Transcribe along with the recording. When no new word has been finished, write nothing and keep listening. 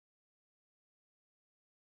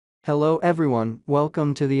Hello everyone,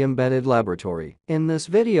 welcome to the Embedded Laboratory. In this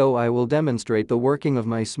video I will demonstrate the working of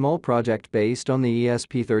my small project based on the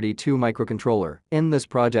ESP32 microcontroller. In this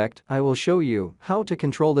project, I will show you how to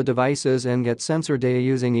control the devices and get sensor data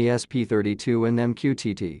using ESP32 and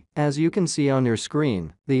MQTT. As you can see on your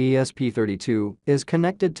screen, the ESP32 is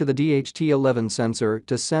connected to the DHT11 sensor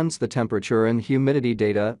to sense the temperature and humidity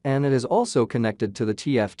data, and it is also connected to the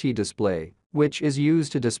TFT display, which is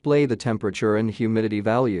used to display the temperature and humidity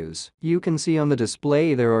values. You can see on the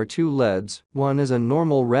display there are two LEDs, one is a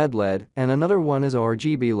normal red LED and another one is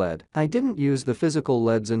RGB LED. I didn't use the physical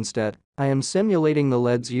LEDs instead. I am simulating the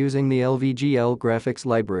LEDs using the LVGL graphics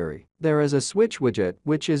library. There is a switch widget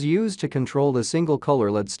which is used to control the single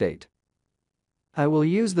color LED state. I will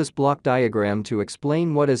use this block diagram to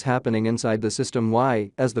explain what is happening inside the system.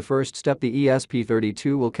 As the first step, the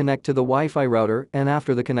ESP32 will connect to the Wi-Fi router, and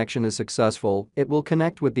after the connection is successful, it will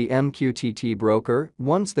connect with the MQTT broker.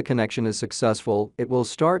 Once the connection is successful, it will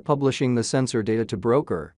start publishing the sensor data to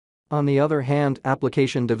broker. On the other hand,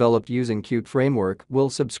 application developed using Qt framework will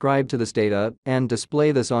subscribe to this data and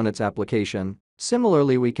display this on its application.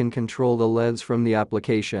 Similarly, we can control the LEDs from the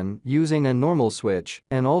application using a normal switch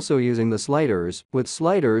and also using the sliders. With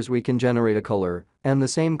sliders we can generate a color, and the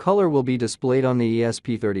same color will be displayed on the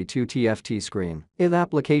ESP32 TFT screen. If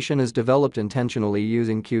application is developed intentionally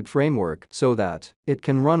using Qt framework so that it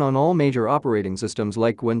can run on all major operating systems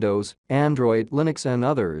like Windows, Android, Linux and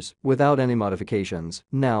others without any modifications.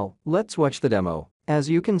 Now, let's watch the demo. As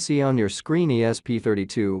you can see on your screen,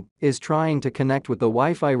 ESP32 is trying to connect with the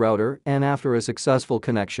Wi-Fi router, and after a successful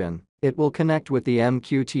connection, it will connect with the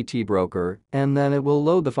MQTT broker and then it will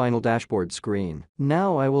load the final dashboard screen.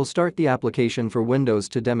 Now I will start the application for Windows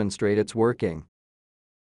to demonstrate its working.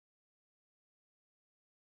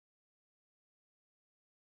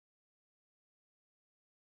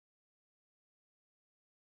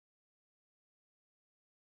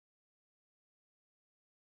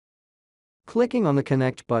 Clicking on the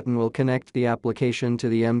Connect button will connect the application to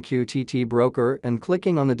the MQTT broker, and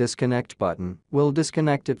clicking on the Disconnect button will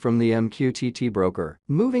disconnect it from the MQTT broker.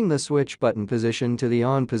 Moving the switch button position to the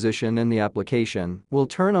on position in the application will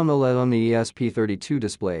turn on the LED on the ESP32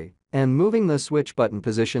 display, and moving the switch button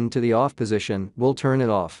position to the off position will turn it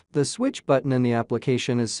off. The switch button in the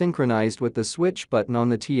application is synchronized with the switch button on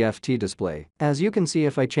the TFT display. As you can see,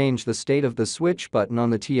 if I change the state of the switch button on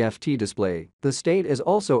the TFT display, the state is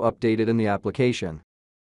also updated in the application.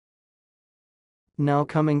 Now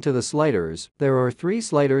coming to the sliders, there are 3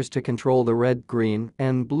 sliders to control the red, green,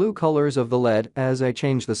 and blue colors of the LED. As I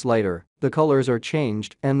change the slider, the colors are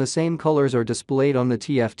changed and the same colors are displayed on the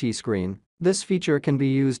TFT screen. This feature can be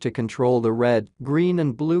used to control the red, green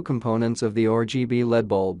and blue components of the RGB LED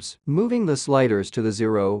bulbs. Moving the sliders to the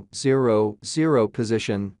 0, 0, 0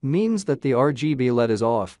 position means that the RGB LED is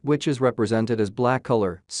off, which is represented as black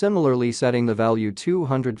color. Similarly, setting the value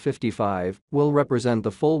 255 will represent the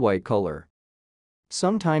full white color.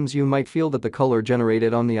 Sometimes you might feel that the color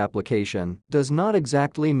generated on the application does not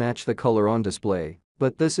exactly match the color on display,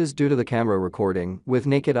 but this is due to the camera recording. With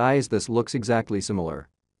naked eyes this looks exactly similar.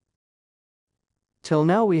 Till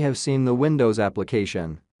now we have seen the Windows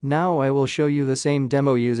application. Now I will show you the same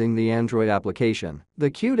demo using the Android application.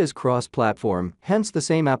 The Qt is cross-platform, hence the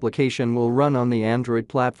same application will run on the Android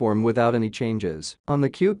platform without any changes. On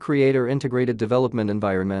the Qt Creator Integrated Development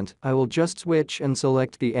Environment, I will just switch and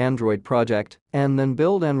select the Android project, and then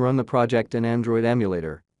build and run the project in Android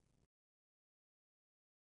emulator.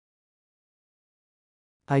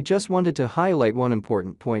 I just wanted to highlight one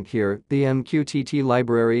important point here. The MQTT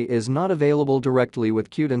library is not available directly with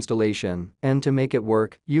Qt installation, and to make it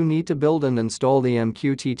work, you need to build and install the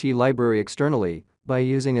MQTT library externally by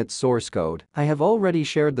using its source code. I have already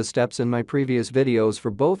shared the steps in my previous videos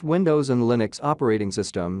for both Windows and Linux operating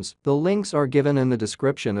systems. The links are given in the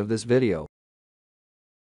description of this video.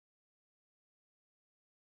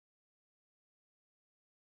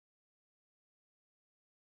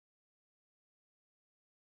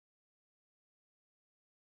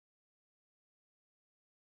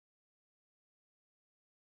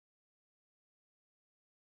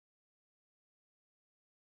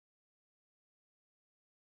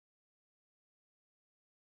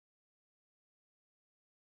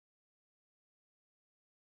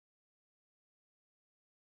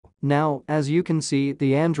 Now, as you can see,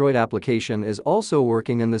 the Android application is also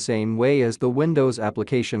working in the same way as the Windows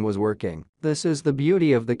application was working. This is the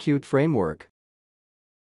beauty of the Qt framework.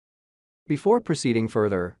 Before proceeding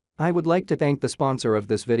further, I would like to thank the sponsor of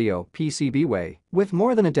this video, PCBWay. With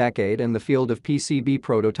more than a decade in the field of PCB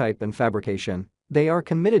prototype and fabrication, they are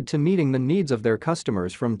committed to meeting the needs of their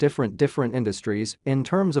customers from different industries in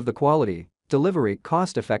terms of the quality, delivery,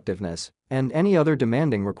 cost effectiveness, and any other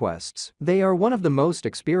demanding requests. They are one of the most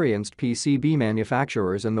experienced PCB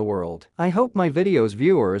manufacturers in the world. I hope my video's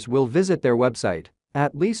viewers will visit their website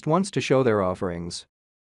at least once to show their offerings.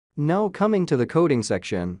 Now coming to the coding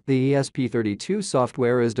section, the ESP32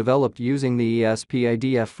 software is developed using the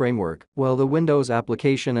ESP32 framework, while the Windows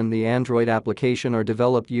application and the Android application are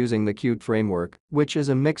developed using the Qt framework, which is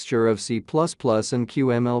a mixture of C++ and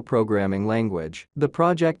QML programming language. The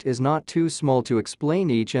project is not too small to explain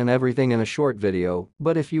each and everything in a short video,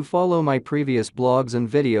 but if you follow my previous blogs and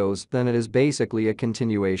videos, then it is basically a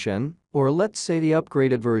continuation, or let's say the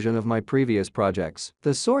upgraded version of my previous projects.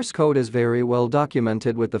 The source code is very well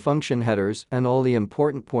documented with the function headers, and all the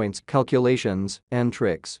important points, calculations, and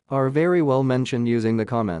tricks are very well mentioned using the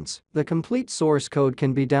comments. The complete source code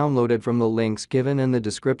can be downloaded from the links given in the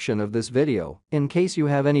description of this video. In case you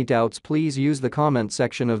have any doubts, please use the comment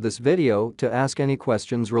section of this video to ask any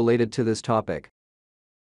questions related to this topic.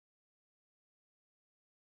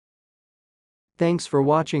 Thanks for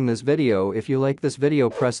watching this video. If you like this video,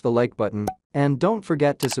 press the like button and don't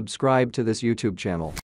forget to subscribe to this YouTube channel.